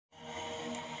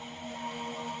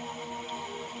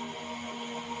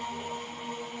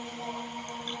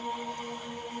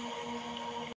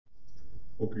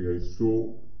Okay guys,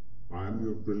 so I am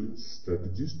your prelims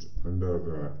strategist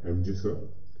under MJ sir,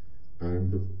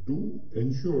 and to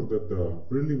ensure that the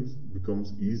prelims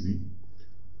becomes easy,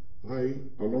 I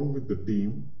along with the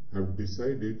team have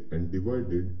decided and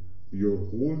divided your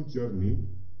whole journey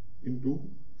into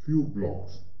few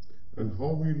blocks, and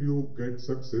how will you get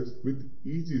success with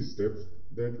easy steps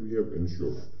that we have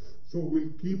ensured. So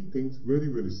we'll keep things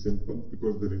very simple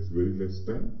because there is very less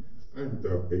time, and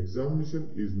the examination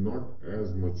is not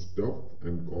as much tough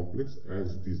and complex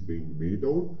as it is being made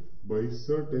out by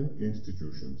certain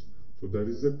institutions. So that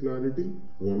is the clarity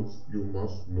once you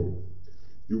must know.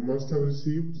 You must have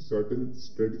received certain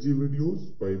strategy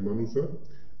videos by Manu sir.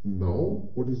 Now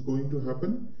what is going to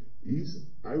happen is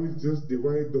I will just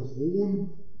divide the whole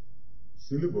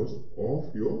syllabus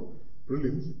of your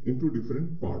prelims into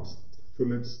different parts. So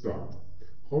let's start.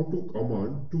 How to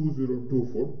command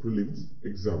 2024 prelims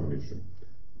examination.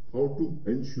 How to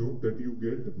ensure that you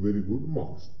get very good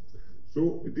marks.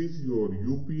 So it is your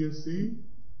UPSC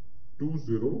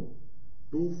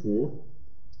 2024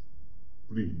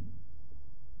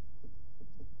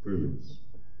 prelims.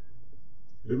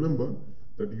 Remember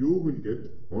that you will get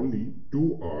only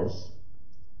 2 hours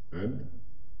and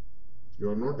you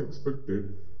are not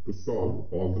expected to solve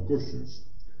all the questions.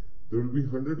 There will be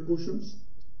 100 questions.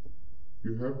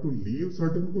 You have to leave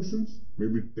certain questions,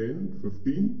 maybe 10,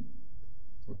 15,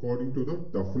 according to the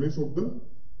toughness of the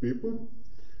paper.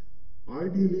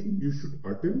 Ideally, you should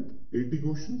attempt 80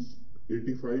 questions,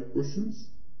 85 questions.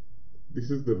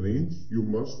 This is the range you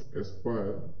must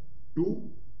aspire to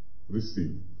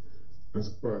receive,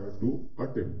 aspire to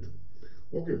attempt.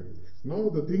 Okay, now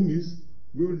the thing is,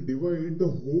 we will divide the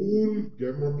whole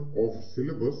gamut of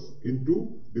syllabus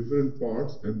into different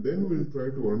parts, and then we will try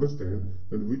to understand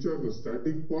that which are the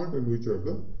static part and which are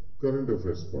the current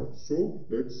affairs part. So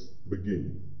let's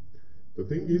begin. The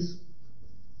thing is,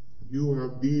 you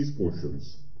have these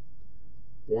portions: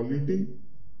 polity,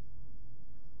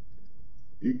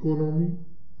 economy,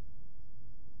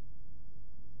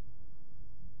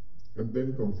 and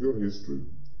then comes your history.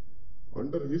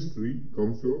 Under history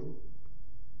comes your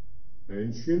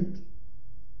ancient,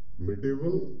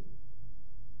 medieval,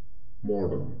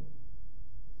 modern,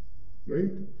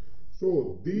 right?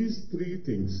 So these three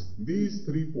things, these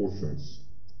three portions,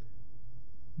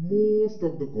 most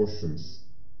of the questions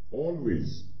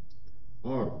always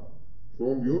are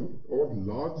from your, or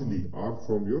largely are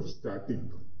from your static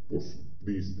portion.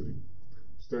 These three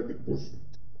static portion.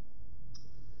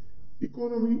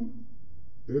 Economy,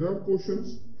 there are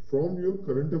questions from your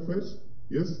current affairs,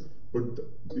 yes, but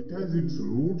it has its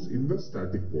roots in the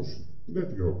static portion that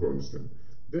you have to understand.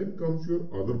 Then comes your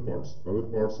other parts. Other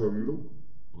parts are,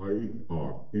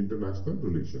 IR, international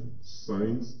relations,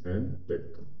 science and tech.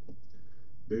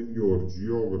 Then your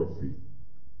geography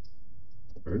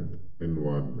and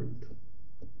environment.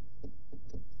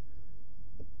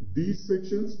 These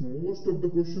sections, most of the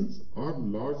questions are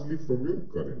largely from your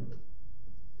current.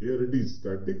 Here it is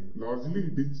static, largely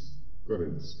it is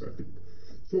current static.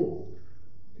 So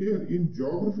here in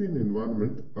geography and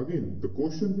environment, again the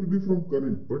question will be from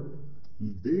current, but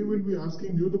they will be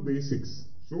asking you the basics.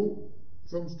 So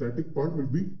some static part will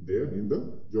be there in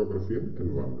the geography and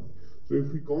environment. So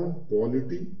if we count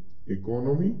polity,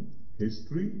 economy,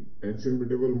 history, ancient,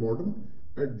 medieval, modern,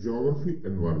 and geography,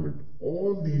 environment,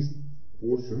 all these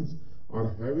portions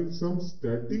are having some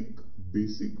static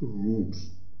basic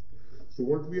roots. So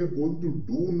what we are going to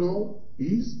do now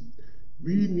is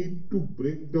we need to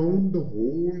break down the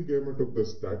whole gamut of the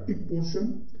static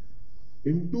portion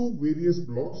into various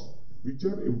blocks which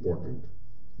are important.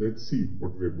 Let's see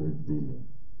what we are going to do now.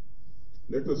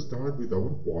 Let us start with our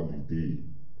polity.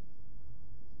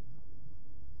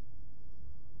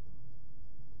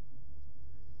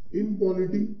 In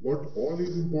polity, what all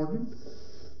is important?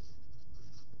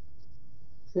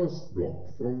 First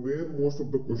block, from where most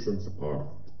of the questions are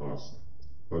asked,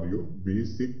 are your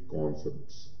basic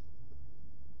concepts.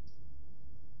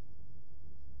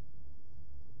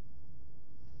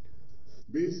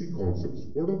 Basic concepts.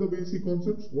 What are the basic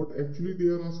concepts? What actually they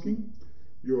are asking?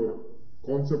 Your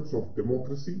concepts of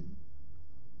democracy,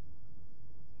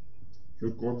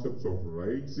 your concepts of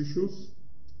rights issues,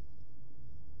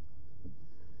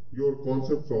 your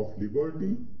concepts of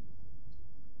liberty,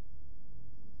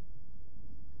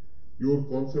 your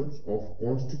concepts of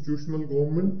constitutional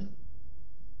government.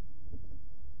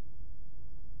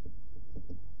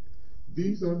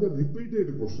 These are the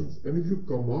repeated questions, and if you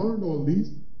command all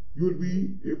these, you will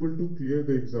be able to clear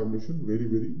the examination very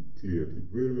clearly,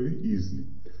 very easily.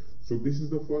 So this is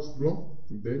the first block.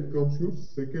 Then comes your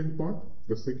second part.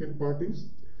 The second part is,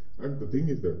 and the thing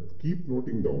is that keep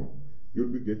noting down, You'll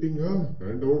be getting a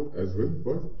handout as well,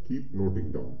 but keep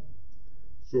noting down.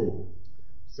 So,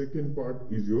 second part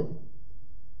is your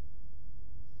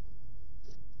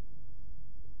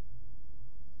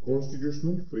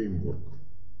constitutional framework.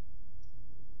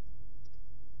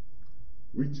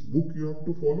 Which book you have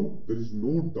to follow? There is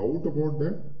no doubt about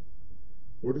that.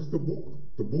 What is the book?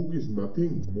 The book is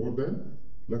nothing more than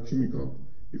Lakshmikant.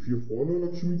 If you follow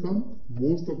Lakshmikant,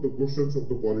 most of the questions of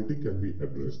the polity can be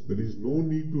addressed. There is no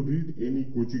need to read any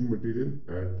coaching material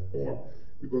at all.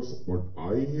 Because what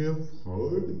I have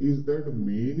heard is that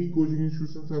many coaching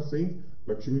institutions are saying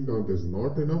Lakshmikant is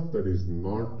not enough, that is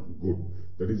not good.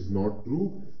 That is not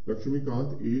true.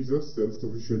 Lakshmikant is a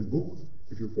self-sufficient book.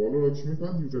 If you follow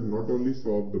Lakshmikant, you can not only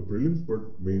solve the prelims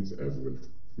but mains as well,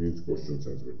 mains questions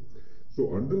as well.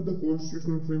 So under the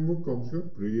constitutional framework comes your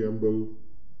preamble,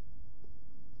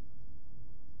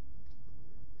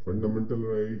 fundamental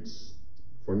rights,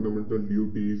 fundamental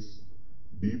duties,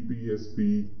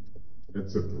 DPSP,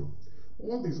 etc.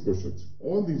 All these questions,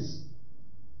 all these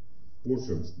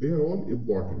portions, they are all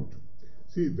important.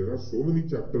 See, there are so many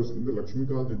chapters in the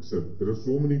Lakshmikant itself. There are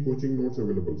so many coaching notes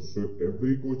available. So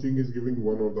every coaching is giving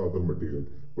one or the other material.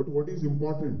 But what is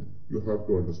important? You have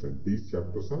to understand. These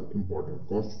chapters are important.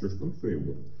 Constitutional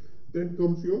framework. Then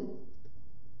comes your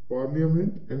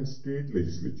Parliament and state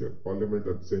legislature. Parliament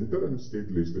at center and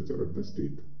state legislature at the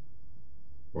state.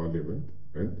 Parliament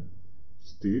and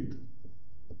state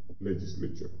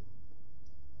legislature.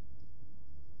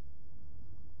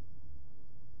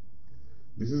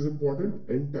 This is important,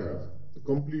 entire, the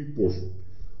complete portion.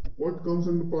 What comes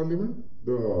under Parliament?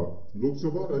 The Lok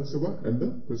Sabha, Rajya Sabha and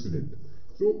the President.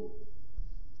 So,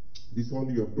 this all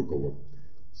you have to cover.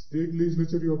 State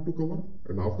legislature you have to cover,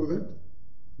 and after that,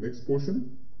 next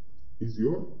portion is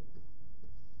your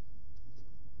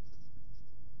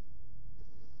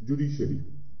judiciary.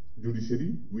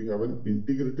 Judiciary, we have an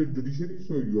integrated judiciary,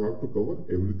 so you have to cover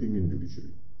everything in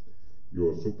judiciary.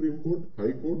 Your Supreme Court,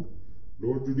 High Court,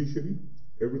 Lower Judiciary,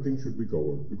 everything should be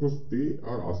covered because they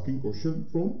are asking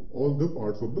questions from all the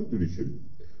parts of the judiciary.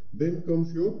 Then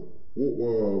comes your,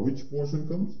 which portion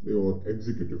comes? Your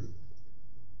executive.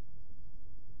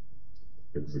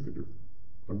 Executive.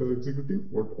 Under executive,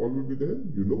 what all will be there?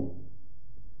 You know,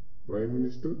 Prime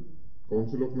Minister,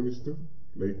 Council of Ministers,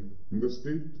 like in the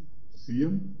state,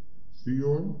 CM,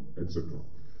 COM, etc.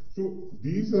 So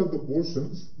these are the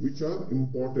portions which are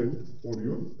important for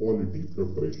your polity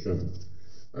preparation.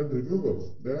 And remember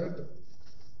that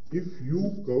if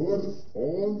you cover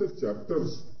all the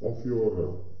chapters of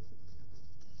your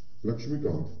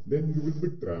Lakshmikant, then you will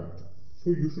be trapped.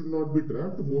 So you should not be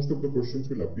trapped. Most of the questions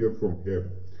will appear from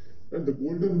here. And the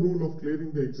golden rule of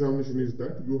clearing the examination is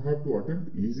that you have to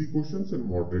attempt easy questions and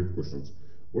moderate questions.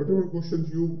 Whatever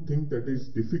questions you think that is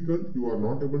difficult, you are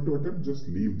not able to attempt, just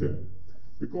leave them.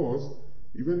 Because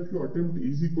even if you attempt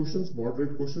easy questions,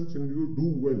 moderate questions, and you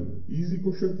do well, easy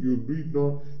questions you do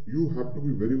not, you have to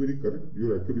be very, very correct.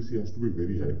 Your accuracy has to be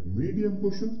very high. Medium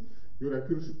questions, your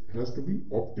accuracy has to be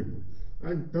optimal.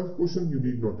 And tough question you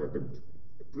need not attempt.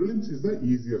 Prelims is the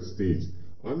easier stage.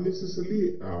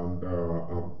 Unnecessarily and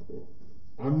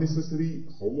unnecessary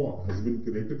hawa has been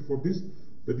created for this,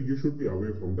 that you should be away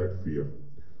from that fear.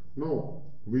 Now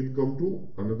we'll come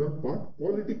to another part,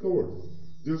 polity covered.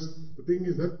 Just the thing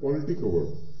is that polity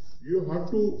covered. You have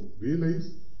to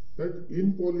realize that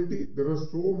in polity there are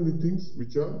so many things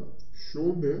which are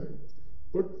shown there,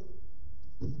 but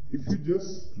if you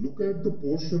just look at the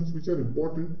portions which are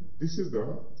important, this is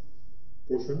the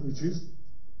portion which is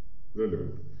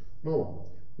relevant. Now,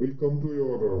 we'll come to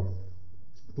your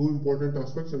two important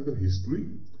aspects under history.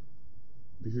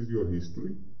 This is your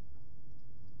history.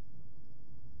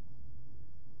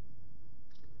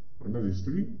 Under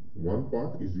history, one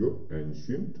part is your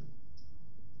ancient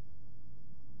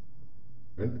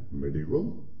and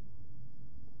medieval.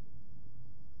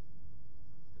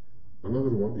 Another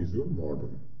one is your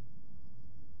modern.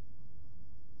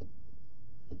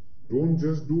 Don't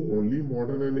just do only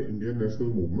modern and Indian national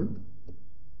movement,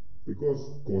 because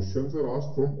questions are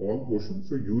asked from all portions,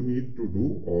 so you need to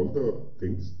do all the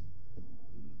things.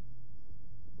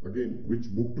 Again, which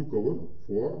book to cover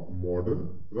for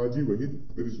modern Rajiv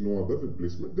Vahid? There is no other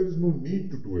replacement. There is no need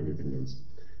to do anything else.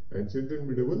 Ancient and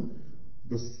medieval,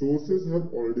 the sources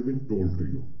have already been told to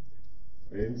you.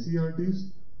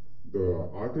 NCRTs, the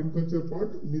art and culture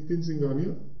part, Nitin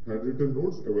Singhania had written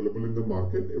notes available in the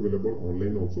market, available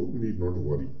online also, need not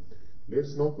worry.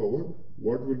 Let's now cover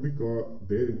what will be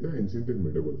there in the ancient and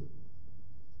medieval.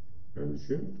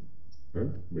 Ancient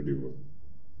and medieval.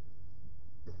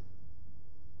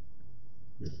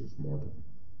 This is modern.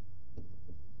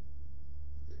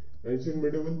 Ancient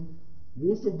medieval,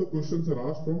 Most of the questions are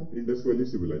asked from Indus Valley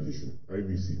Civilization,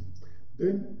 IVC.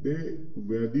 Then the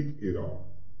Vedic era.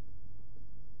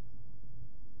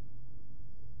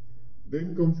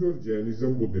 Then comes your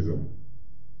Jainism, Buddhism.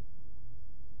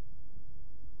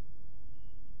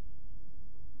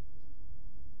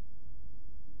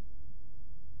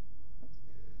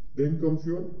 Then comes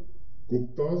your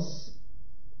Guptas,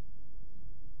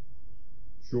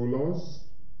 Cholas,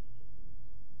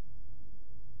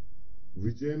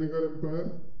 Vijayanagar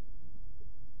Empire,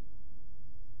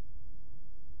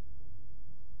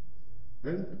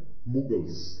 and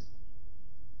Mughals.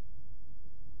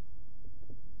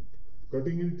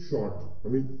 Cutting it short, I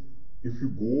mean, if you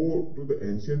go to the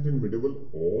ancient and medieval,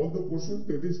 all the questions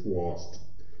that is vast.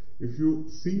 If you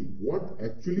see what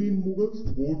actually in Mughals,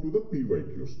 go to the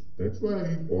PYQs. That's why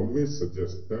I always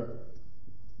suggest that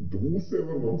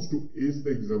whosoever wants to ace the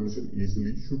examination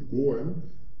easily should go and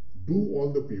do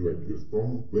all the PYQs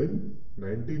from when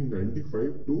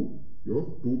 1995 to your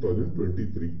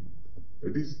 2023.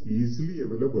 That is easily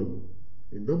available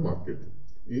in the market.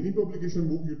 Any publication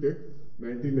book you take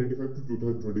 1995 to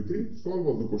 2023, solve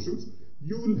all the questions.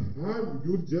 You'll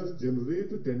just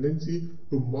generate a tendency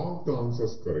to mark the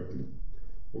answers correctly.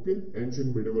 Okay,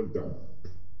 ancient medieval done.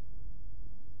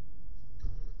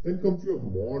 Then comes your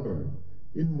modern.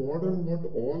 In modern, what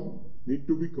all need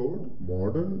to be covered?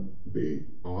 Modern, they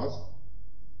ask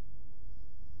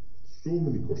so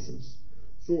many questions.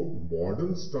 So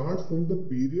modern starts from the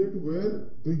period where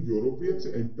the Europeans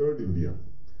entered India.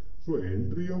 So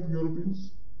entry of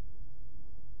Europeans,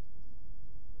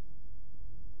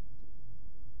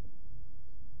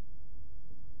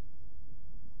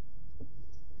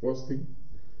 first thing.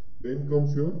 Then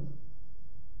comes your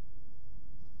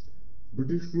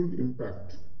British rule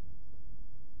impact.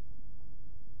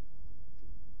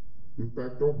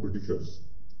 Impact of Britishers.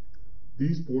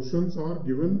 These portions are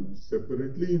given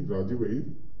separately in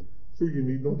Rajavair, so you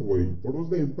need not worry. What was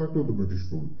the impact of the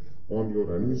British rule on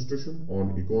your administration,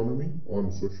 on economy,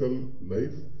 on social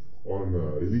life, on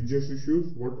religious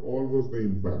issues? What all was the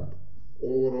impact?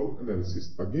 Overall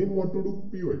analysis. Again, what to do?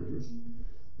 PYQs.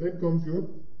 Then comes your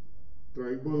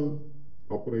tribal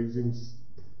uprisings,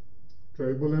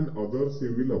 tribal and other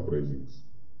civil uprisings.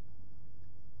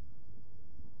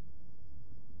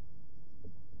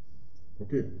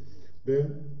 Okay.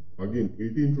 Then again,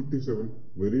 1857,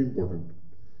 very important.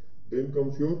 Then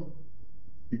comes your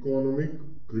economic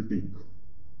critique.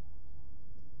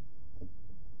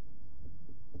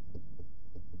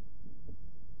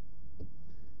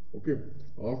 Okay.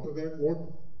 After that, what?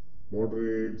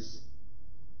 Moderates,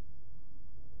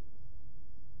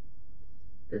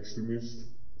 extremists.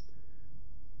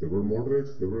 There were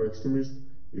moderates, there were extremists.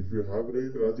 If you have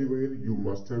read Rajiv, you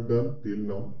must have done till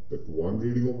now that one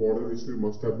reading of modern history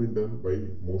must have been done by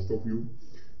most of you.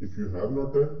 If you have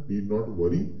not done, need not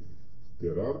worry.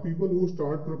 There are people who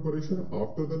start preparation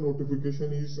after the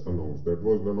notification is announced. That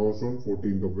was announced on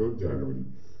 14th of January.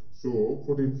 So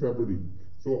 14th February.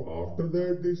 So after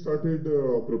that they started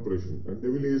preparation and they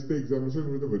will ace the examination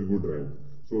with a very good rank.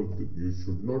 So you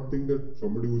should not think that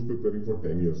somebody who is preparing for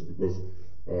 10 years because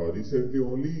recently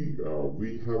only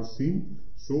we have seen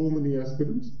so many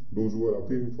aspirants, those who are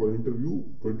appearing for interview,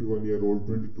 21-year-old,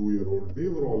 22-year-old, they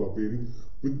were all appearing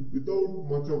without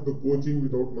much of the coaching,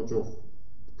 without much of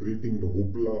creating the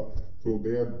hoopla. So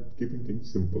they are keeping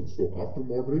things simple. So after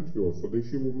moderate, your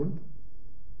Swadeshi movement,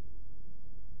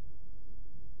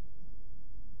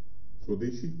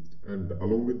 Swadeshi, and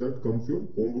along with that comes your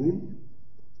Home Rule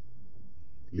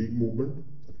League movement.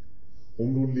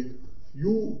 Home Rule League.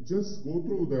 You just go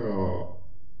through the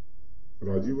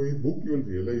Rajiv book, you will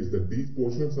realize that these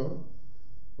portions are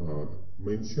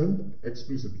mentioned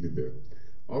explicitly there.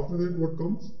 After that, what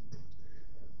comes?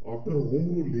 After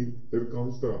Home Rule League, there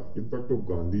comes the impact of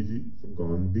Gandhiji. So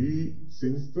Gandhi,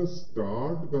 since the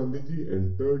start, Gandhiji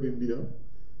entered India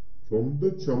from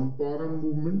the Champaran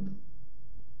movement,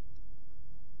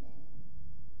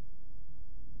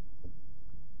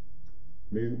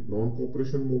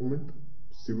 non-cooperation movement,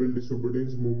 civil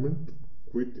disobedience movement,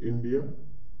 quit India,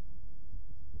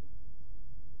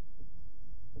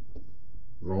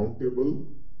 round table,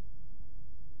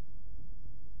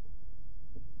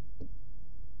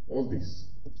 all these.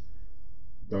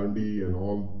 Dandi and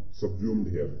all subsumed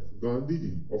here.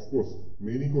 Gandhiji, of course,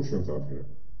 many questions are here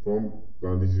from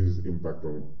Gandhiji's impact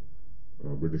on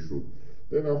British rule.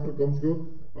 Then after comes your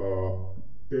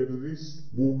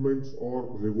terrorist movements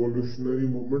or revolutionary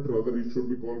movement. Rather, it should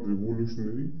be called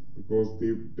revolutionary because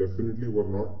they definitely were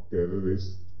not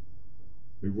terrorists.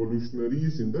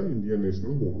 Revolutionaries in the Indian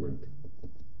national movement.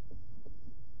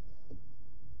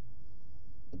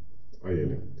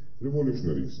 INA.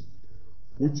 Revolutionaries.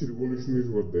 which revolutionaries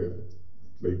were there,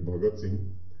 like Bhagat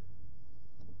Singh.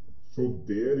 So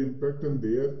their impact and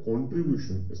their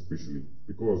contribution, especially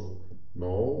because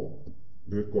now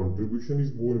their contribution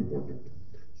is more important.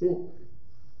 So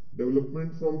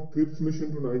development from Cripps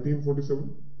mission to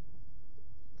 1947,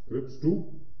 Cripps to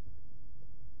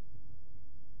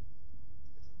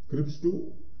Cripps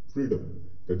to freedom.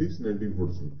 That is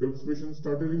 1947. Cripps mission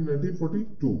started in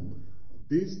 1942.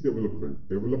 This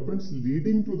developments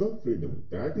leading to the freedom.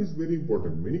 That is very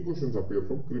important. Many questions appear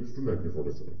from Cripps to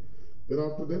 1947. Then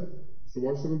after that,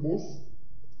 Subhash Chandra Bose,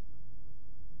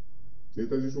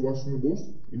 Netaji Subhash Chandra Bose,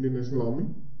 Indian National Army,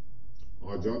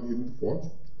 Azad Hind Fauj,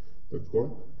 that's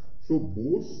called. So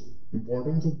Bose,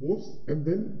 importance of Bose, and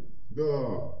then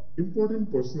the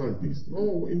important personalities.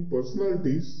 Now in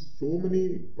personalities, so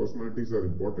many personalities are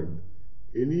important.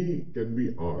 Any can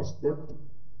be asked, but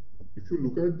if you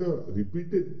look at the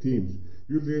repeated themes,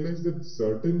 you'll realize that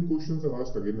certain questions are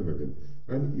asked again and again.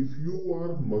 And if you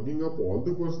are mugging up all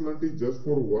the personalities just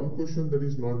for one question, that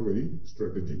is not very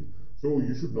strategic. So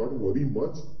you should not worry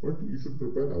much, but you should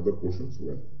prepare other questions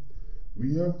well.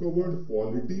 We have covered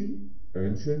polity,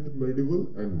 ancient, medieval,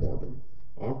 and modern.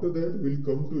 After that, we'll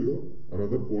come to your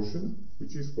another portion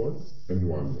which is called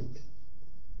environment.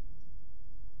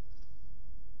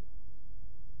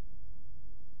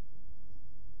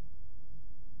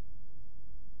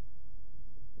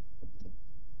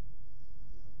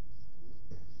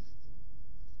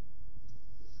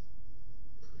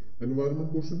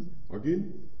 Environment portion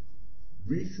again,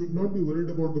 we should not be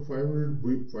worried about the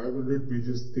 500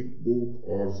 pages thick book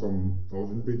or some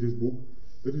 1000 pages book.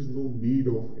 There is no need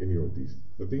of any of these.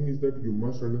 The thing is that you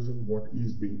must understand what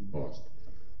is being asked.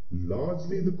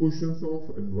 Largely the questions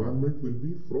of environment will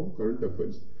be from current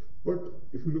affairs. But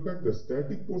if you look at the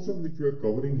static portion which we are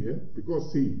covering here,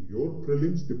 because see, your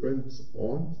prelims depends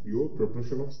on your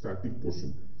preparation of static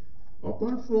portion.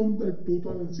 Apart from that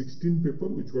 2016 paper,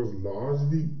 which was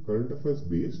largely current affairs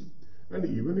based, and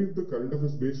even if the current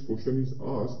affairs based question is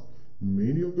asked,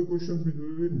 many of the questions which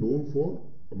will be known for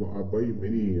by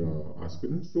many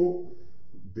aspirants. So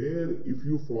there, if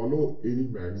you follow any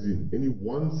magazine, any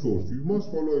one source, you must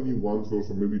follow any one source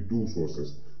or maybe two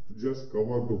sources to just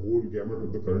cover the whole gamut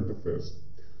of the current affairs.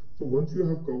 So once you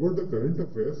have covered the current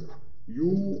affairs,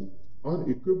 you are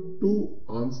equipped to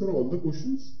answer all the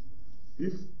questions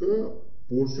if the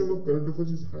portion of current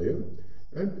affairs is higher,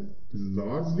 and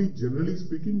largely generally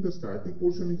speaking the static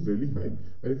portion is really high,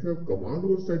 and if you have command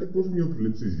over static portion, your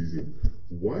prelims is easier.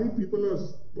 Why people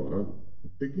are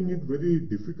taking it very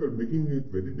difficult, making it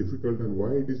very difficult, and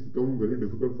why it is becoming very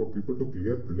difficult for people to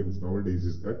clear prelims nowadays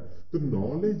is that the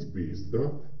knowledge base,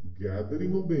 the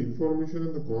gathering of the information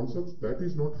and the concepts, that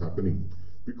is not happening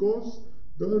because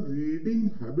the reading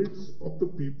habits of the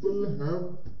people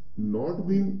have not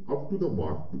been up to the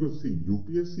mark. Because see,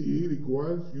 UPSC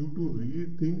requires you to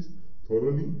read things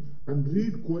thoroughly and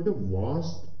read quite a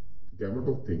vast gamut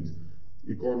of things: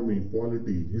 economy,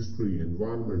 polity, history,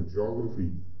 environment,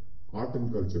 geography, art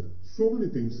and culture. So many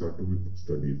things are to be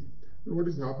studied. And what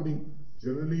is happening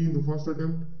generally in the first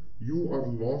attempt, you are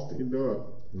lost in the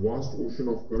vast ocean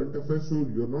of current affairs, so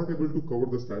you are not able to cover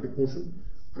the static portion.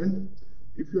 And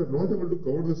if you are not able to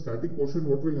cover the static portion,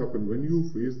 what will happen when you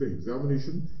face the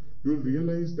examination? You will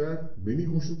realize that many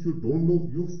questions you don't know.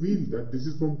 You feel that this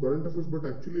is from current affairs, but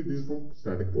actually this is from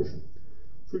static portion.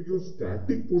 So your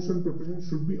static portion preparation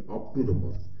should be up to the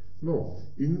mark. Now,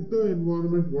 in the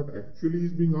environment, what actually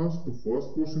is being asked, the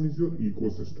first portion is your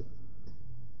ecosystem.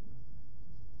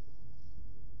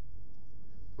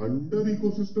 Under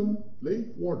ecosystem,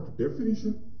 like what?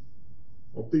 Definition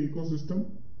of the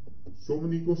ecosystem. So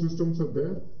many ecosystems are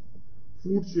there.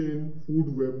 Food chain,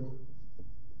 food web,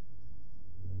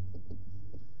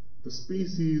 the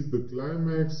species, the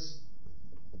climax,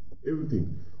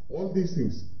 everything. All these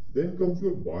things. Then comes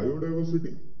your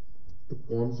biodiversity, the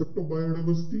concept of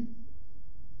biodiversity.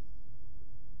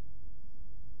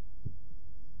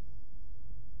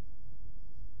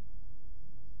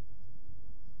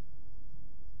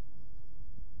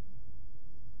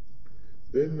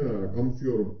 Then comes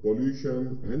your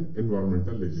pollution and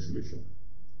environmental legislation.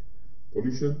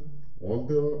 Pollution, all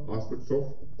the aspects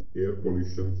of air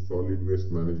pollution, solid waste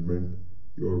management,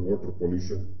 your water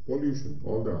pollution,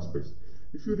 all the aspects.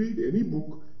 If you read any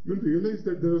book, you'll realize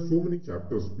that there are so many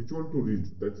chapters which one to read.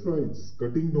 That's why it's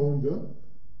cutting down the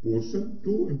portion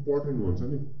to important ones.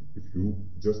 And if you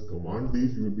just command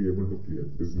these, you will be able to clear.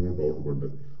 There's no doubt about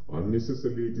that.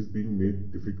 Unnecessarily, it is being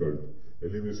made difficult.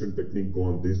 Elimination technique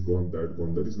gone, this gone, that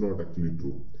gone. That is not actually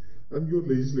true. And your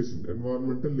legislation,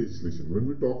 environmental legislation. When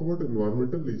we talk about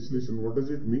environmental legislation, what does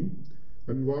it mean?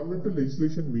 Environmental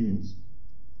legislation means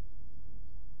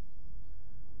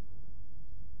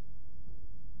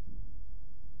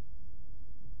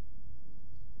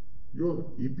your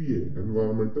EPA,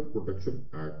 Environmental Protection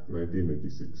Act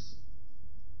 1986,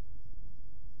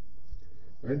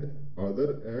 and other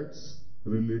acts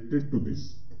related to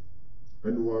this,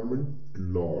 environment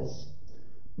laws,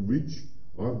 which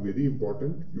are very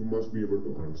important. You must be able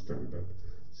to understand that.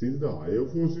 Since the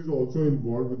IFOs is also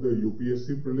involved with the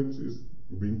UPSC prelims is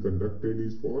being conducted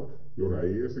is for your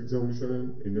IAS examination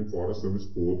and Indian Forest Service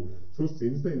both. So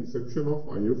since the inception of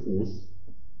IFOs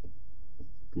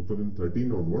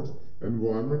 2013 onwards,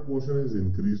 environment portion has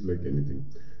increased like anything.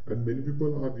 And many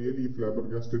people are really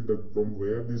flabbergasted that from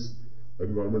where this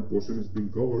environment portion is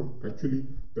being covered. Actually,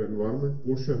 the environment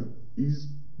portion is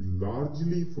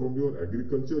largely from your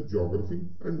agriculture, geography,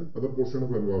 and other portion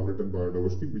of environment and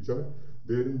biodiversity, which are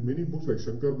there in many books, like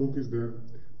Shankar book is there.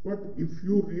 But if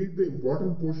you read the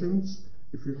important portions,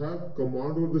 if you have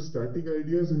command over the static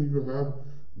ideas and if you have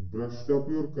brushed up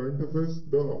your current affairs,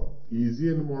 the easy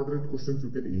and moderate questions you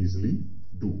can easily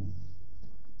do.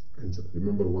 And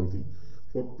remember one thing,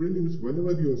 for prelims,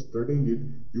 whenever you are studying it,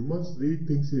 you must read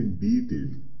things in detail.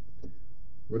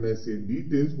 When I say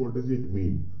details, what does it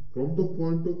mean? From the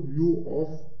point of view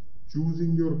of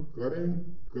choosing your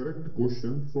correct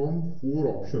question from four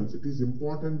options, it is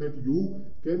important that you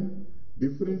can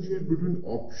differentiate between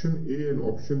option A and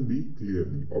option B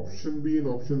clearly, option B and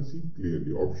option C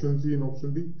clearly, option C and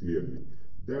option D clearly.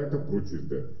 That approach is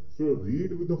there. So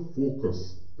read with a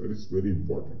focus. That is very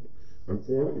important. And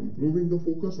for improving the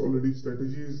focus, already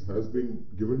strategies has been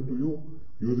given to you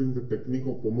using the technique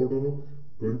of Pomodoro.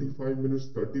 25 minutes,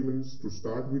 30 minutes to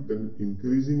start with, then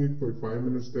increasing it for 5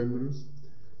 minutes, 10 minutes,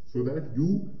 so that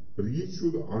you reach to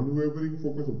the unwavering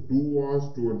focus of 2 hours,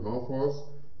 2.5 hours,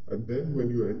 and then when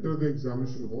you enter the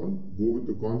examination hall, go with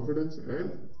the confidence,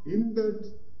 and in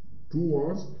that 2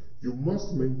 hours, you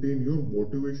must maintain your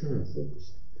motivation and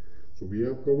focus. So we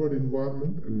have covered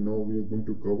environment, and now we are going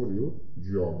to cover your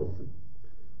geography.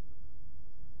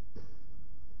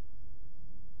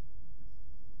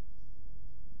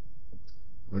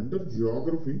 Under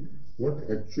geography, what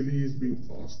actually is being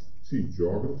asked? See,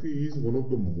 geography is one of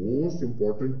the most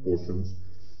important portions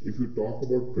if you talk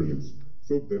about prelims.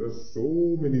 So there are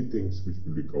so many things which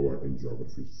will be covered in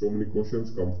geography. So many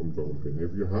questions come from geography. And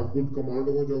if you have good command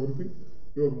over geography,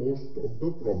 your most of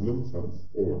the problems are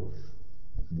over.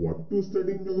 What to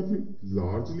study in geography?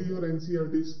 Largely your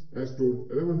NCERTs as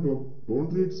told 11 12.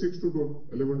 Don't read 6 to 12.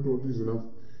 11 12 is enough.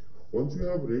 Once you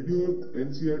have read your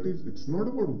NCERTs, it's not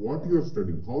about what you are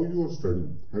studying, how you are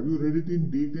studying. Have you read it in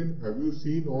detail? Have you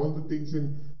seen all the things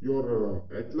in your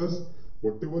atlas?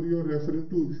 Whatever you are referring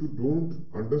to, if you don't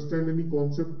understand any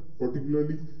concept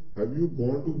particularly, have you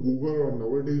gone to Google, or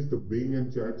nowadays the Bing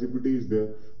and ChatGPT is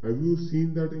there? Have you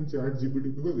seen that in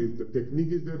ChatGPT? Because if the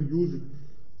technique is there, use it.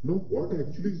 No, what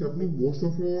actually is happening, most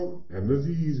of your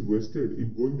energy is wasted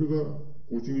in going to the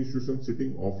coaching institution,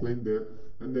 sitting offline there,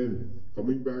 and then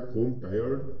coming back home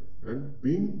tired and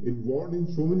being involved in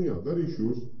so many other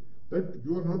issues that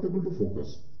you are not able to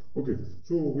focus. Okay,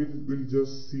 so we'll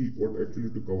just see what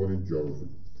actually to cover in geography.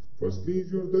 Firstly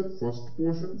is your that first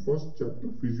portion, first chapter,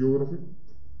 physiography.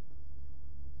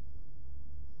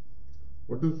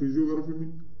 What does physiography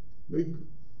mean? Like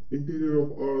interior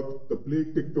of Earth, the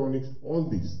plate tectonics, all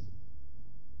these.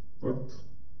 Earth,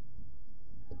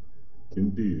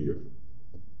 interior.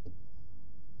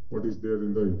 What is there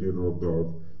in the interior of the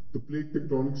Earth? The plate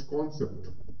tectonics concept,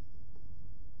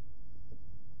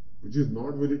 which is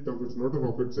not very tough. It's not a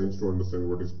rocket science to understand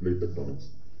what is plate tectonics.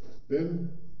 Then,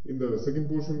 in the second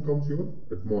portion comes your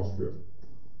atmosphere.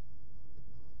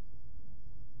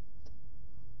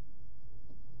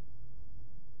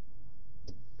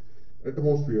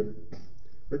 Atmosphere.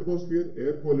 Atmosphere,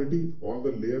 air quality, all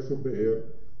the layers of the air,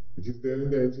 which is there in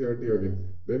the NCERT again.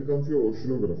 Then comes your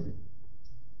oceanography.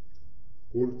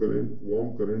 Cold current,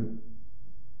 warm current,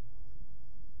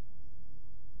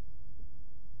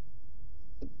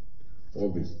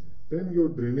 all this. Then your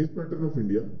drainage pattern of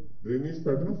India. Drainage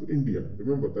pattern of India.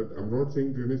 Remember that I'm not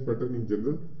saying drainage pattern in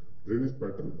general. Drainage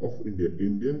pattern of India.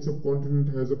 Indian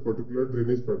subcontinent has a particular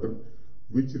drainage pattern.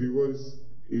 Which river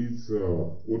is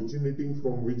originating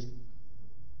from which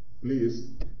place,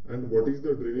 and what is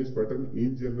the drainage pattern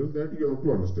in general, that you have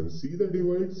to understand. See the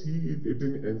divide, see it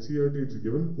in NCERT, it's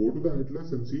given. Go to the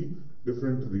atlas and see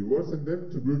different rivers and their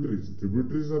tributaries.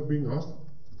 Tributaries are being asked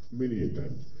many a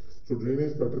times. So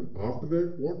drainage pattern. After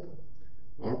that, what?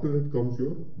 After that comes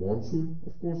your monsoon.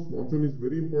 Of course, monsoon is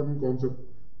very important concept.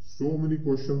 So many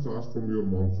questions asked from your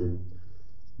monsoon.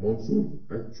 Monsoon,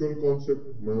 actual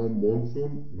concept,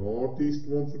 monsoon, northeast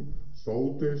monsoon,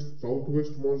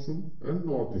 southwest monsoon, and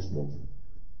northeast monsoon.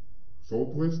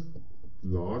 Southwest,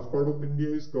 large part of India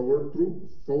is covered through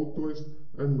southwest.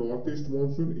 and northeast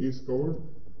monsoon is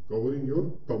covering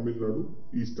your Tamil Nadu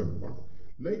eastern part.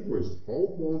 Likewise,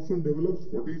 how monsoon develops,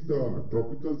 what is the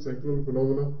tropical cyclone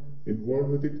phenomena involved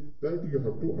with it, that you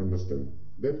have to understand.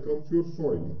 Then comes your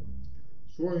soil.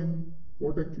 Soil,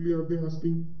 what actually are they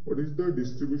asking? What is the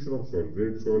distribution of soil?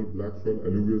 Red soil, black soil,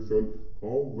 alluvial soil,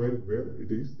 how well, where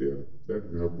it is there. That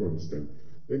you have to understand.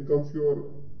 Then comes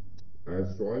your,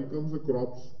 as soil comes the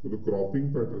crops, to the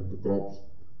cropping pattern, the crops.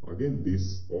 Again,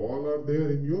 this all are there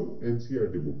in your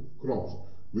NCERT book. Crops.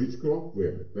 Which crop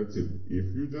where? That's it.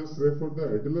 If you just refer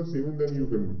the atlas, even then you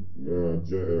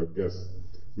can guess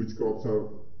which crops are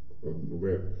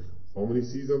where. How many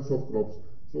seasons of crops.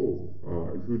 So,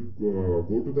 if you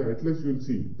go to the atlas, you will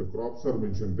see the crops are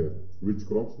mentioned there. Which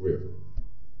crops where.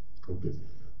 Okay.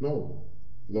 Now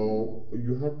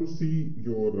you have to see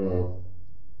your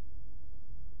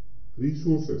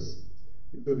resources.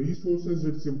 In the resources,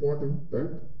 it's important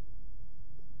that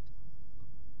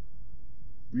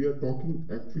we are talking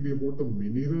actually about the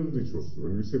mineral resources.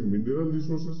 When we say mineral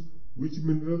resources, which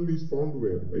mineral is found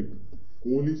where? Like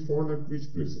coal is found at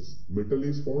which places? Metal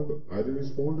is found, iron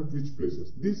is found at which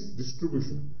places? This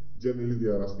distribution, generally they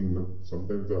are asking now.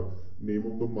 Sometimes the name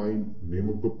of the mine, name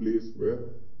of the place where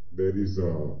there is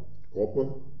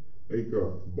copper. Like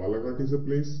Balaghat is a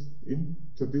place in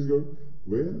Chhattisgarh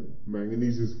where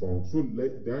manganese is found. So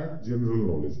like that general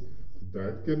knowledge.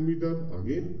 That can be done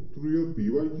again through your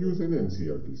PYQs and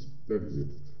NCRTs. That is it.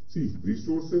 See,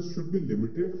 resources should be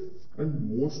limited,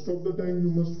 and most of the time you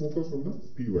must focus on the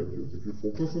PYQs. If you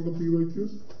focus on the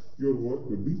PYQs, your work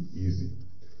will be easy.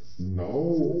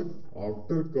 Now,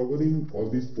 after covering all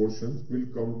these portions, we'll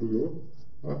come to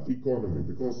your economy,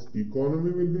 because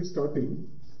economy will be starting,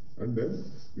 and then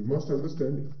we must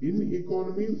understand in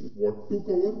economy what to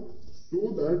cover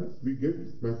so that we get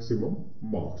maximum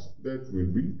marks. That we'll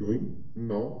be doing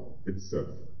now itself.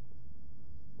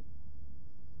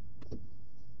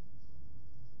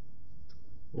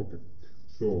 Okay.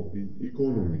 So in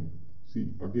economy, see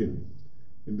again,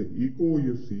 in the eco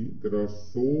you see there are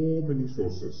so many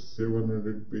sources,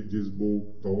 700 pages book,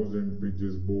 1000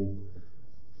 pages book,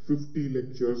 50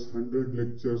 lectures, 100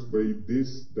 lectures by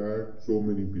this, that, so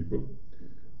many people.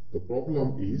 The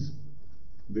problem is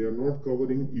they are not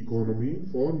covering economy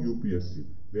for UPSC.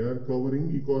 They are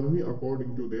covering economy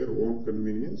according to their own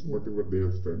convenience, whatever they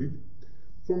have studied.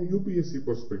 From UPSC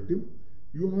perspective,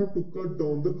 you have to cut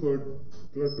down the clutter.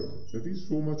 That is,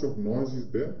 so much of noise is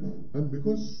there, and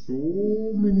because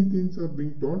so many things are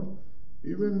being taught,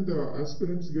 even the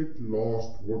aspirants get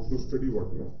lost what to study,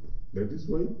 what not. That is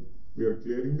why we are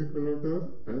clearing the clutter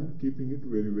and keeping it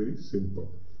very, very simple.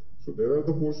 So there are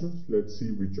the portions. Let's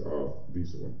see which are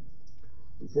these one.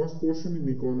 The first portion in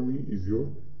economy is your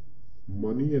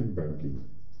money and banking.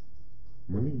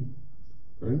 Money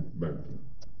and banking.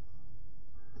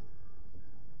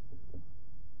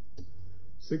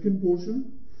 Second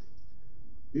portion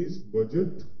is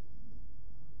budget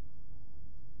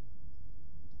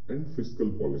and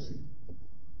fiscal policy.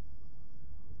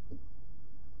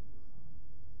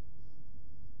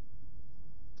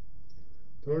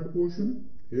 Third portion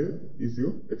here is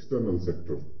your external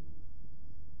sector.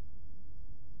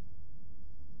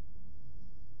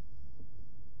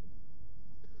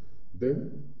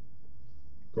 Then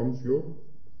comes your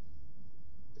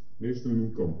national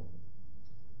income.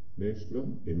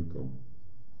 National income.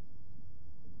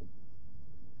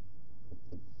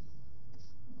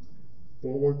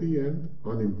 Poverty and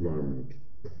unemployment.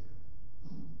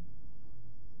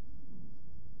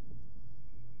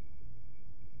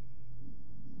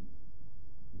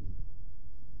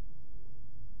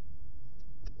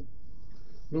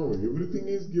 Now everything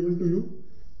is given to you.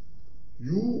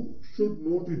 You should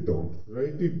note it down,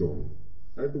 write it down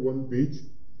at one page.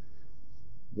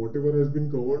 Whatever has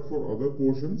been covered for other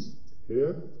portions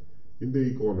here in the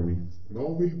economy. Now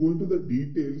we'll go into the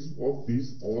details of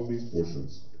all these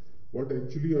portions. What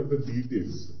actually are the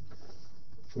details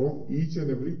from each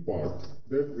and every part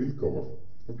that we'll cover.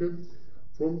 Okay.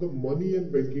 From the money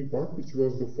and banking part, which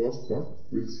was the first part,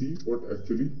 we'll see what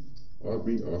actually are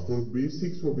being asked for.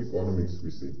 Basics of economics,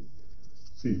 we say.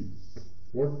 See,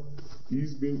 what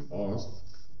is being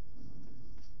asked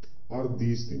are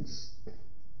these things.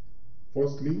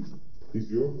 Firstly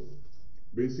is your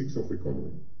basics of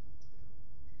economy.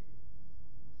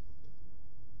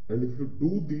 And if you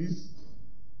do these,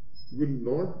 you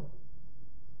will not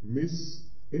miss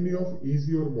any of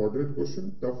easy or moderate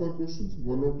question. Tougher questions,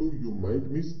 one or two you might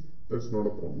miss, that's not a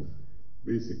problem.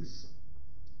 Basics.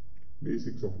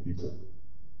 Basics of eco.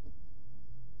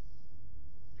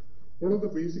 What are the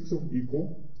basics of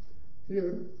eco?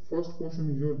 Here, first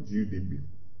question is your GDP.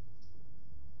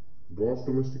 Gross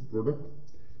Domestic Product.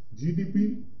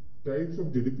 GDP, types of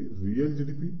GDP, real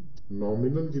GDP,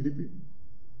 nominal GDP,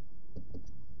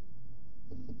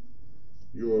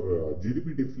 your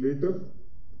GDP deflator,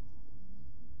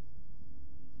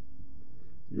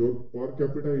 your per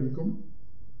capita income,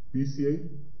 PCI,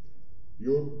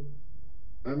 your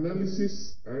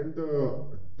analysis and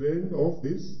trend of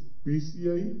this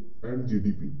PCI and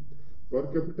GDP, per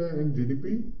capita and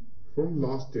GDP from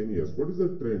last 10 years. What is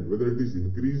the trend? Whether it is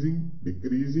increasing,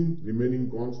 decreasing,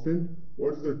 remaining constant,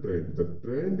 what is the trend? The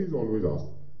trend is always asked.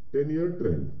 10-year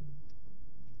trend.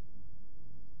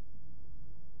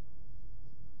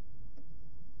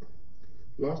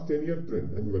 Last 10-year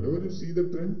trend. And whenever you see the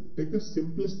trend, take a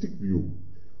simplistic view,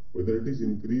 whether it is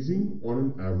increasing on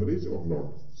an average or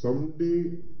not.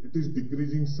 Someday it is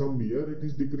decreasing, some year it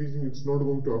is decreasing, it's not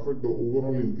going to affect the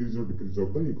overall increase or decrease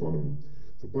of the economy.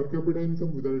 So per capita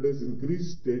income, whether it has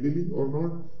increased steadily or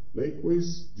not.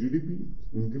 Likewise, GDP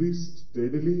increased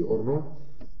steadily or not.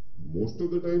 Most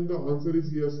of the time the answer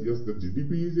is yes. Yes, the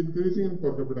GDP is increasing and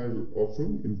per capita is also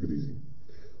increasing.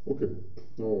 Okay,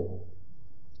 now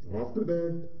after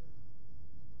that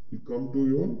you come to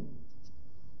your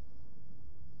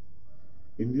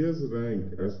India's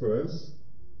rank as far as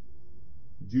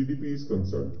GDP is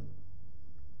concerned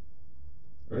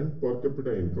and per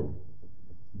capita income,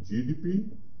 GDP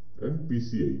and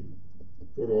PCI.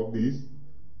 For all these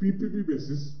PPP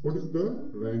basis, what is the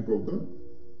rank of the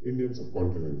Indian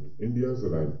subcontinent? India's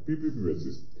rank, PPP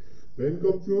basis. Then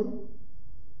comes your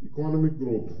economic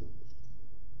growth.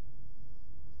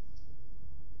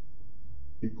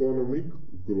 Economic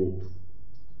growth.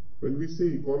 When we say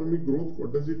economic growth,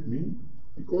 what does it mean?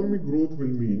 Economic growth will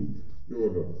mean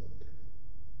your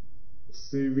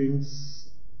savings,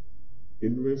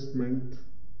 investment,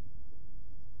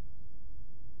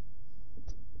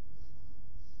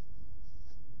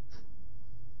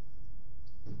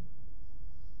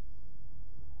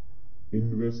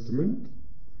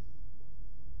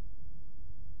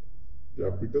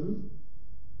 capital,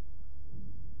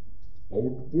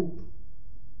 output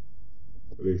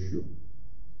ratio.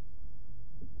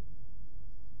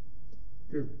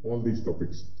 Okay, all these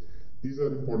topics. These are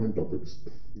important topics.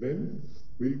 Then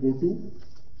we'll go to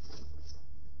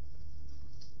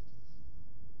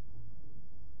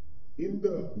in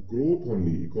the growth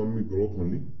only, economic growth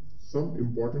only, some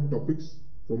important topics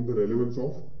from the relevance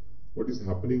of what is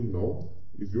happening now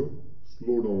is your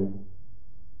slowdown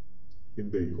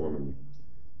in the economy.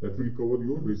 That will cover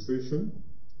your recession,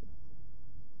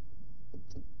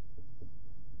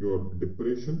 your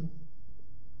depression,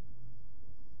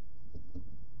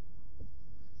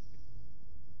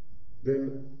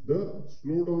 then the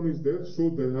slowdown is there, so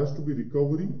there has to be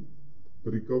recovery,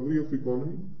 the recovery of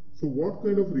economy. So what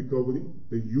kind of recovery?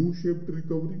 The U-shaped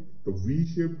recovery, the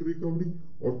V-shaped recovery,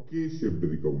 or K-shaped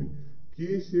recovery?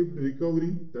 K-shaped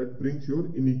recovery that brings your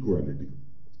inequality.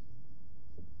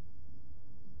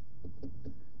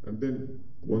 And then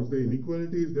once the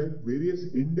inequality is there,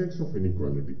 various index of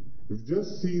inequality. If you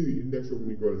just see the index of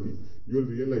inequality, you will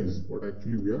realize what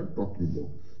actually we are talking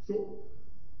about. So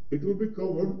it will be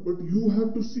covered, but you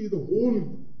have to see the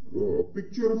whole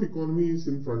picture of economy is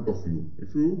in front of you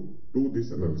if you do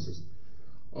this analysis.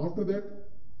 After that,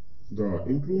 the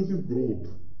inclusive growth.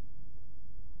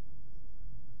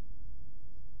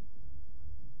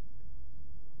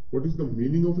 What is the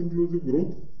meaning of inclusive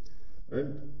growth?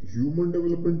 And human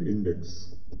development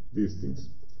index, these things.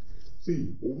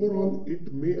 See, overall,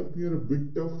 it may appear a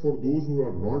bit tough for those who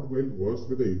are not well versed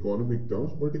with the economic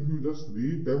terms, but if you just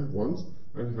read them once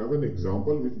and have an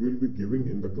example which we will be giving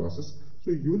in the classes,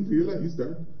 so you will realize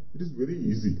that it is very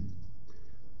easy.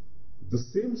 The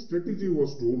same strategy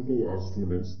was told to our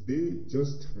students. They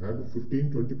just had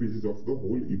 15-20 pages of the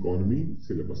whole economy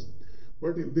syllabus.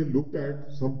 But if they looked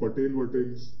at some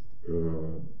Patel's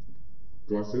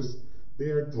classes, they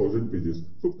had 1,000 pages.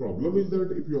 So problem is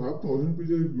that if you have 1,000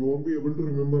 pages, you won't be able to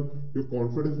remember. Your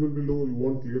confidence will be low. You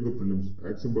won't clear the prelims.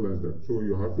 As simple as that. So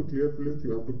you have to clear prelims.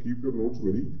 You have to keep your notes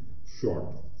very short,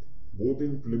 both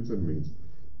in prelims and mains.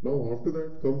 Now after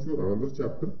that comes your another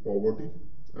chapter, poverty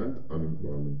and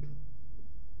unemployment.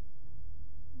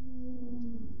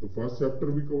 The first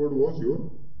chapter we covered was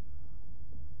your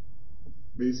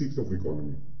basics of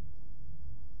economy.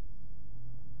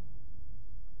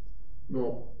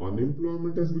 Now,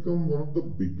 unemployment has become one of the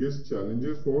biggest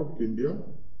challenges for India.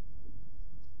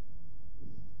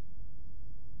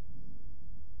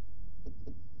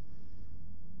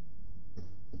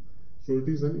 So it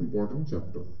is an important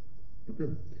chapter.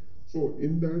 Okay. So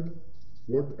in that,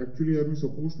 what actually are we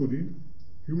supposed to read?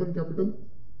 Human capital.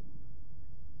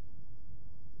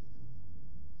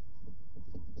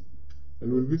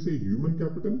 And when we say human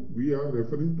capital, we are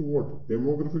referring to what?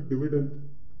 Demographic dividend,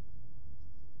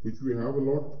 which we have a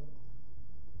lot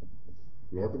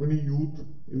many youth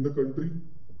in the country.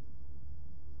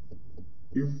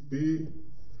 If they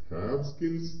have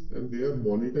skills and they are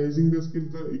monetizing their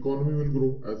skills, the economy will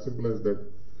grow, as simple as that.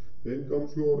 Then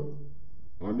comes your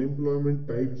unemployment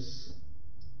types: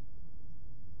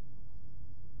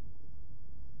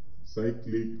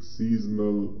 cyclic,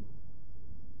 seasonal,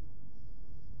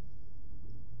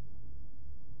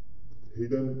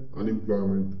 hidden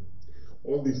unemployment,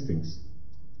 all these things.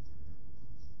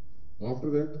 After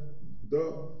that,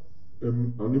 the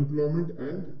unemployment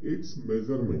and its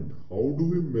measurement. How do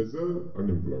we measure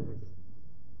unemployment?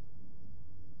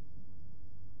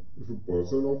 If a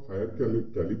person of higher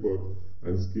caliber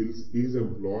and skills is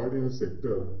employed in a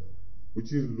sector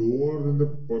which is lower than the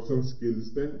person's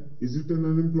skills, then is it an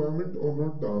unemployment or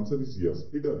not? The answer is yes,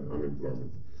 hidden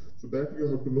unemployment. So that you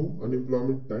have to know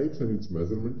unemployment types and its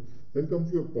measurement. Then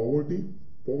comes your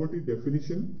poverty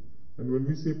definition. And when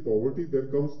we say poverty, there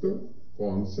comes the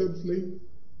concepts like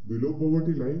below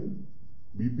poverty line,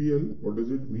 BPL. What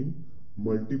does it mean?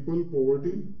 Multiple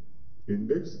poverty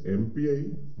index,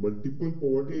 MPI, multiple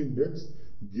poverty index,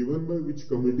 given by which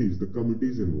committees? The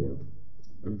committees involved,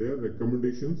 and their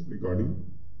recommendations regarding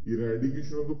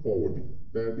eradication of the poverty.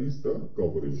 That is the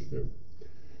coverage here.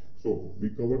 So we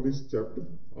cover this chapter.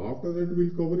 After that,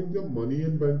 we'll covering the money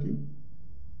and banking.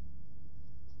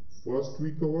 First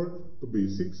we covered the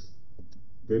basics,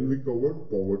 then we covered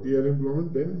poverty and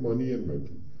employment, then money and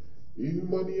banking. In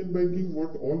money and banking,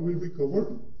 what all will be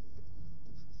covered?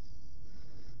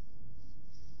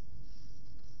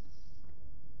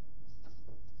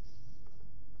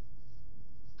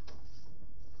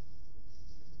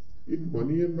 In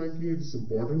money and banking, it is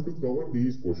important to cover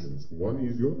these questions. One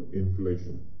is your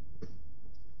inflation.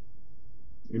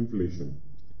 Inflation.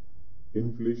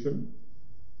 Inflation,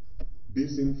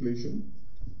 disinflation,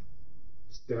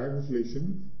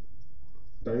 stagflation,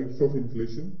 types of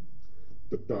inflation,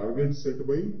 the target set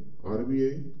by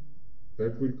RBI,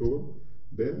 that will cover.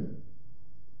 Then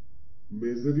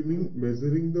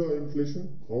measuring the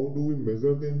inflation. How do we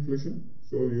measure the inflation?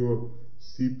 So your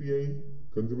CPI,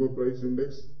 consumer price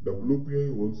index,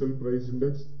 WPI, wholesale price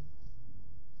index,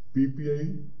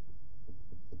 PPI,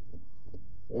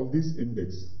 all these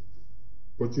index,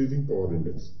 purchasing power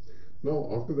index. Now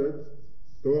after that,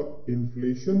 the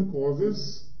inflation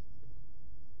causes,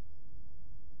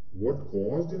 what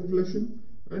caused inflation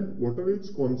and what are its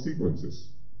consequences.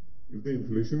 If the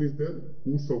inflation is there,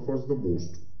 who suffers the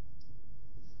most?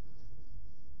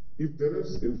 If there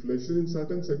is inflation in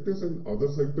certain sectors and other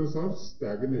sectors are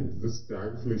stagnant, the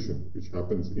stagflation which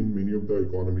happens in many of the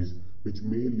economies, which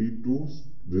may lead to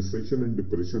recession and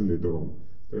depression later on,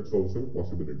 that's also a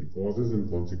possibility. Causes and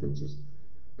consequences.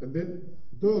 And then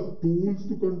the tools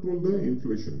to control the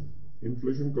inflation.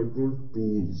 Inflation control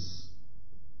tools.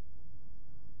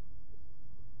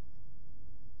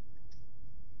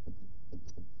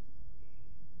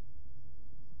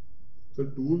 The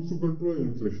tools to control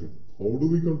inflation. How do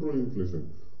we control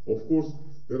inflation? Of course,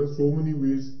 there are so many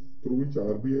ways through which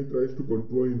RBI tries to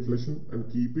control inflation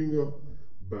and keeping a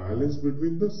balance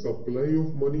between the supply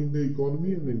of money in the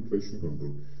economy and inflation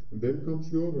control. And then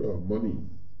comes your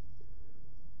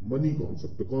money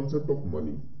concept, the concept of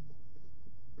money.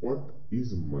 What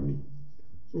is money?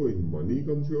 So in money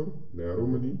comes your narrow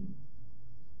money,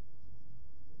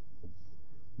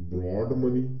 broad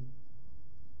money,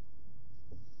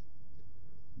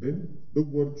 then the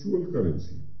virtual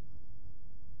currency.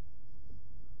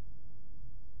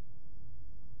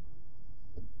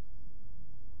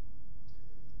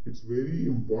 It's very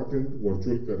important,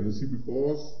 virtual currency,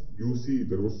 because you see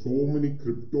there were so many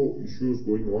crypto issues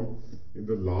going on in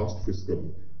the last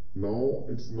fiscal. Now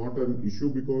it's not an issue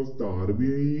because the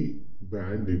RBI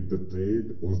banned it, the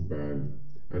trade was banned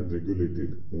and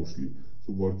regulated mostly.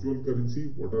 So virtual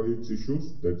currency, what are its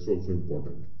issues? That's also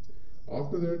important.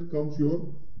 After that comes your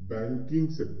banking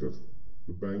sector.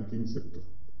 The banking sector.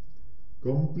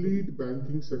 Complete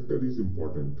banking sector is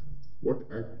important. What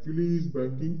actually is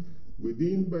banking?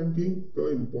 Within banking, the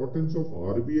importance of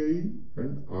RBI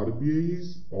and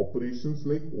RBI's operations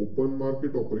like open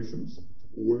market operations,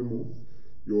 OMO,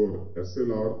 your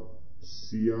SLR,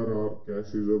 CRR,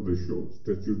 cash reserve ratio,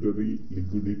 statutory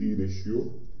liquidity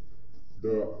ratio,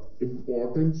 the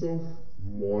importance of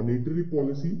monetary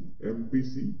policy,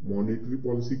 MPC, monetary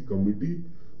policy committee,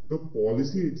 the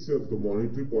policy itself, the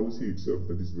monetary policy itself,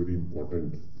 that is very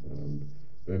important. And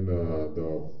then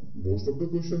the most of the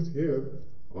questions here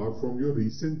are from your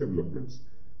recent developments.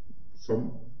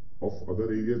 Some of other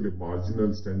areas like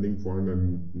marginal standing fund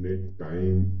and net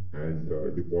time and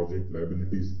deposit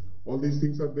liabilities. All these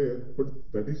things are there, but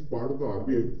that is part of the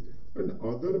RBI and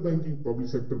other banking public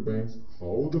sector banks.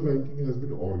 How the banking has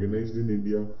been organized in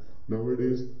India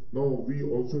nowadays. Now we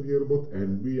also hear about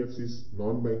NBFCs,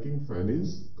 non-banking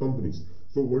finance companies.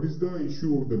 So what is the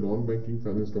issue of the non-banking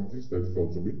finance companies? That is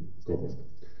also been covered.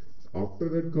 After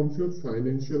that comes your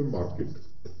financial markets.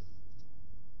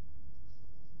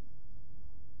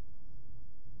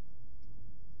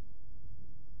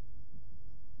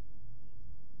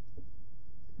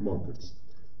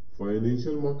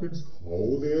 Financial markets,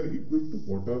 how they are equipped,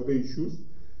 what are the issues.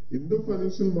 In the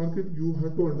financial market, you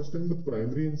have to understand the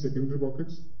primary and secondary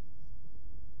markets.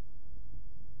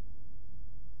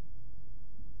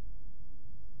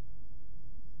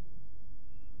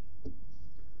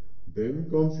 Then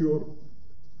comes your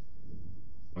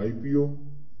IPO,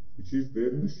 which is there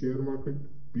in the share market,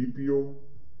 PPO,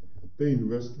 the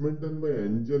investment done by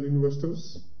angel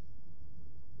investors.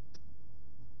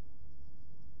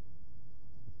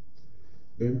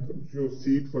 Then comes your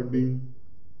seed funding,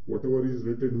 whatever is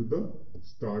related with the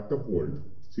startup world,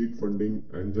 seed funding,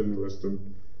 angel investment.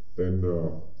 Then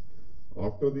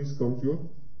after this comes your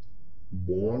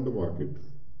bond market,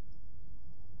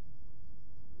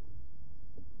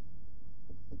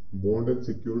 bond and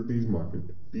securities market,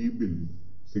 T-bill,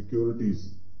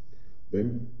 securities.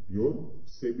 Then your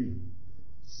SEBI,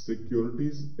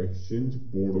 Securities Exchange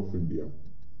Board of India,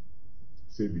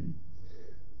 SEBI.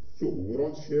 So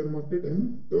overall share market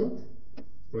and the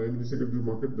primary secondary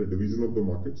market, the division of the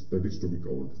markets, that is to be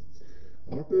covered.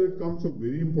 After that comes a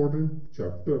very important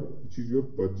chapter, which is your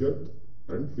budget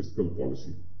and fiscal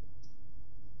policy.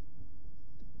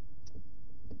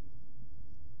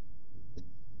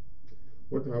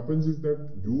 What happens is that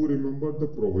you remember the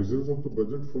provisions of the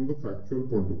budget from the factual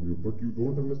point of view, but you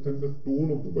don't understand the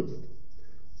tone of the budget.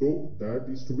 So that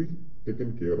is to be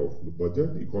taken care of. The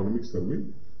budget, economic survey,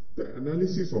 the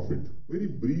analysis of it, very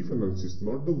brief analysis,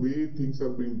 not the way things are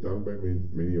being done by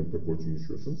many of the coaching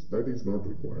institutions. That is not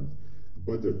required.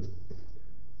 Budget.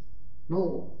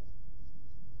 Now,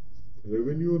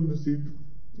 revenue and receipt.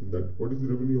 That what is the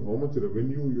revenue? How much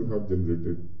revenue you have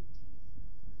generated?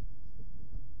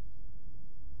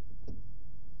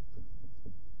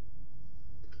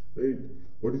 Right?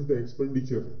 What is the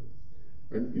expenditure?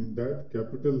 And in that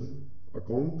capital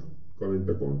account, current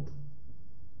account.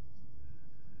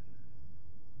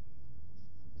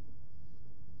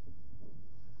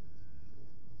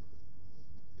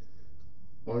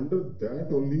 Under that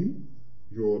only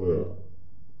your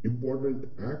important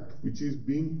act which is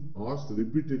being asked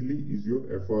repeatedly is your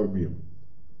FRBM.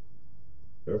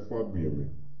 FRBMA.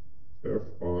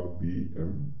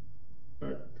 FRBM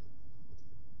Act.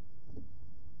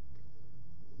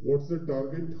 What's the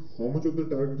target? How much of the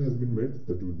target has been met?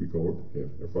 That will be covered here.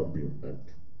 FRBM Act.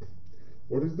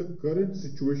 What is the current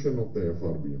situation of the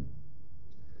FRBM?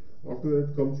 After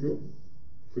that comes your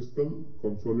fiscal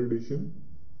consolidation,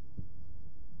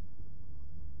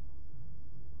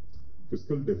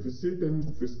 fiscal deficit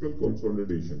and fiscal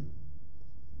consolidation.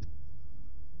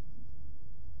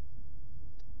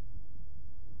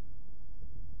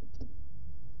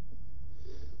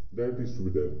 That is to be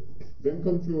there. Then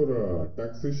comes your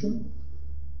taxation,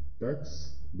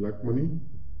 tax, black money.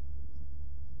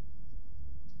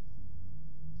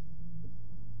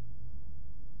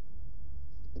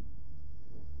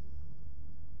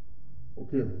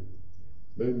 Okay.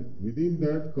 Then within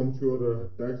that comes your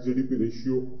tax GDP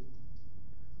ratio.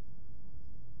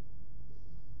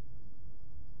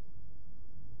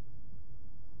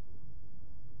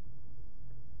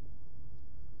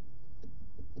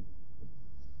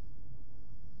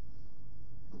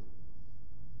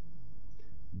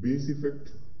 Base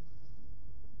effect.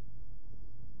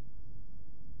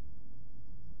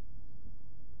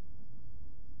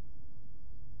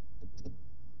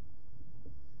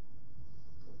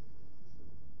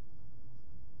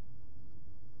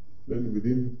 Then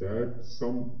within that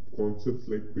some concepts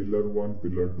like pillar 1,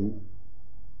 pillar 2.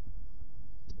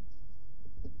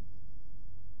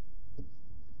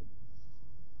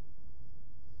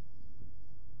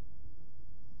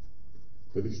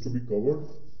 That is to be covered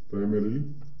primarily.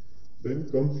 Then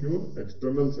comes your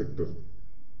external sector.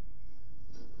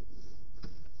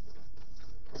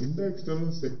 In the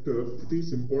external sector, it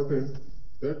is important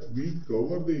that we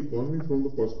cover the economy from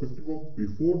the perspective of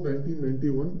before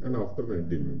 1991 and after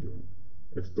 1991.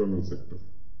 External sector.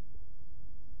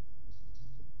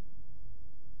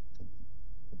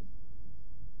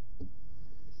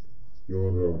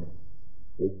 Your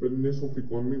openness of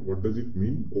economy, what does it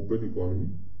mean? Open economy.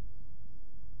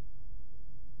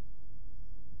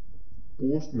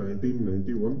 post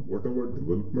 1991, whatever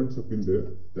developments have been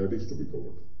there, that is to be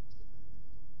covered.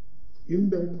 In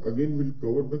that, again, we'll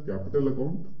cover the capital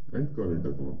account and current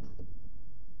account.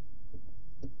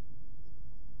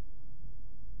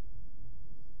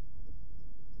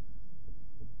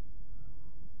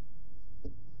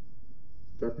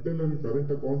 Capital and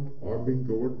current account are being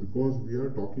covered because we are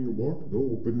talking about the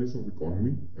openness of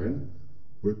economy and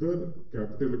whether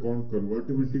capital account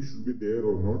convertibility should be there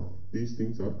or not. These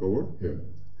things are covered here.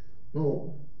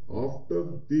 Now, after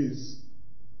this,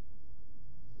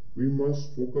 we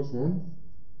must focus on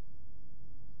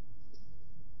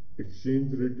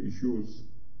exchange rate issues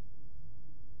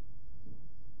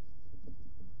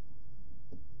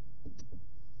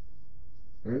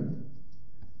and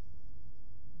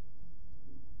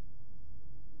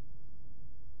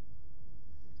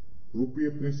rupee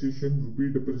appreciation,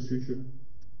 rupee depreciation,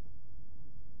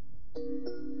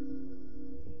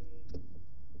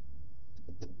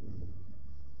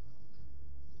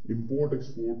 import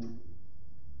export,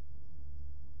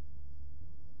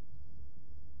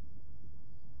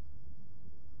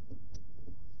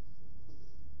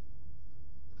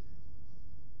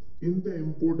 in the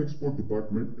import export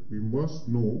department we must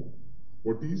know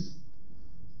what is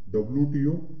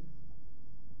WTO,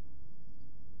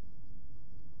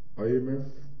 IMF,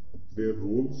 their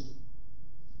roles,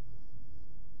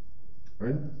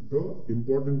 and the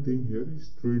important thing here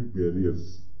is trade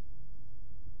barriers.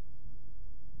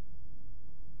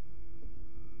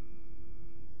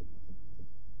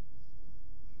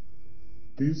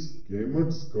 These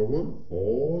gamuts cover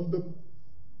all the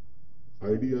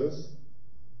ideas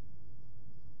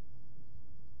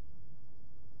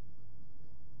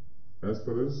as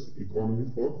far as economy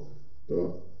for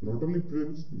the not only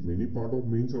prelims, many part of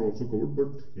mains are also covered,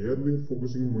 but here we are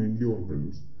focusing mainly on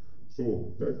prelims.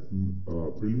 So that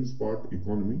prelims part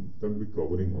economy, that will be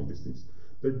covering all these things.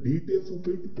 The details of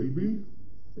it will be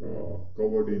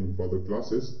covered in further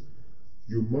classes.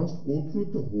 You must go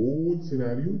through the whole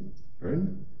scenario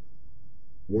and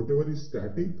whatever is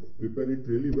static, prepare it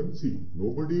really well. See,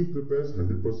 nobody prepares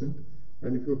 100%,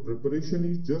 and if your preparation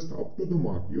is just up to the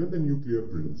mark, even then you clear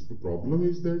prelims. The problem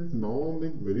is that now,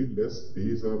 like, very less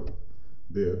days are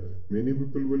there. Many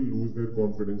people will lose their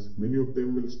confidence. Many of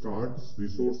them will start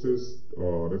resources,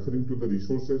 referring to the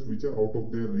resources which are out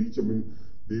of their reach. I mean,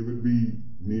 they will be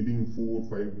needing 4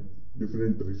 5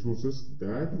 different resources.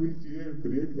 That will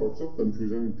create lots of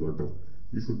confusion and clutter.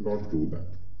 You should not do that.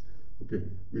 Okay,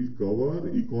 we'll cover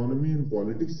economy and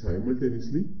politics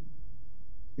simultaneously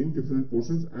in different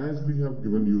portions as we have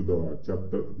given you the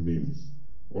chapter names.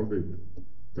 All right.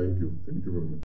 Thank you. Thank you very much.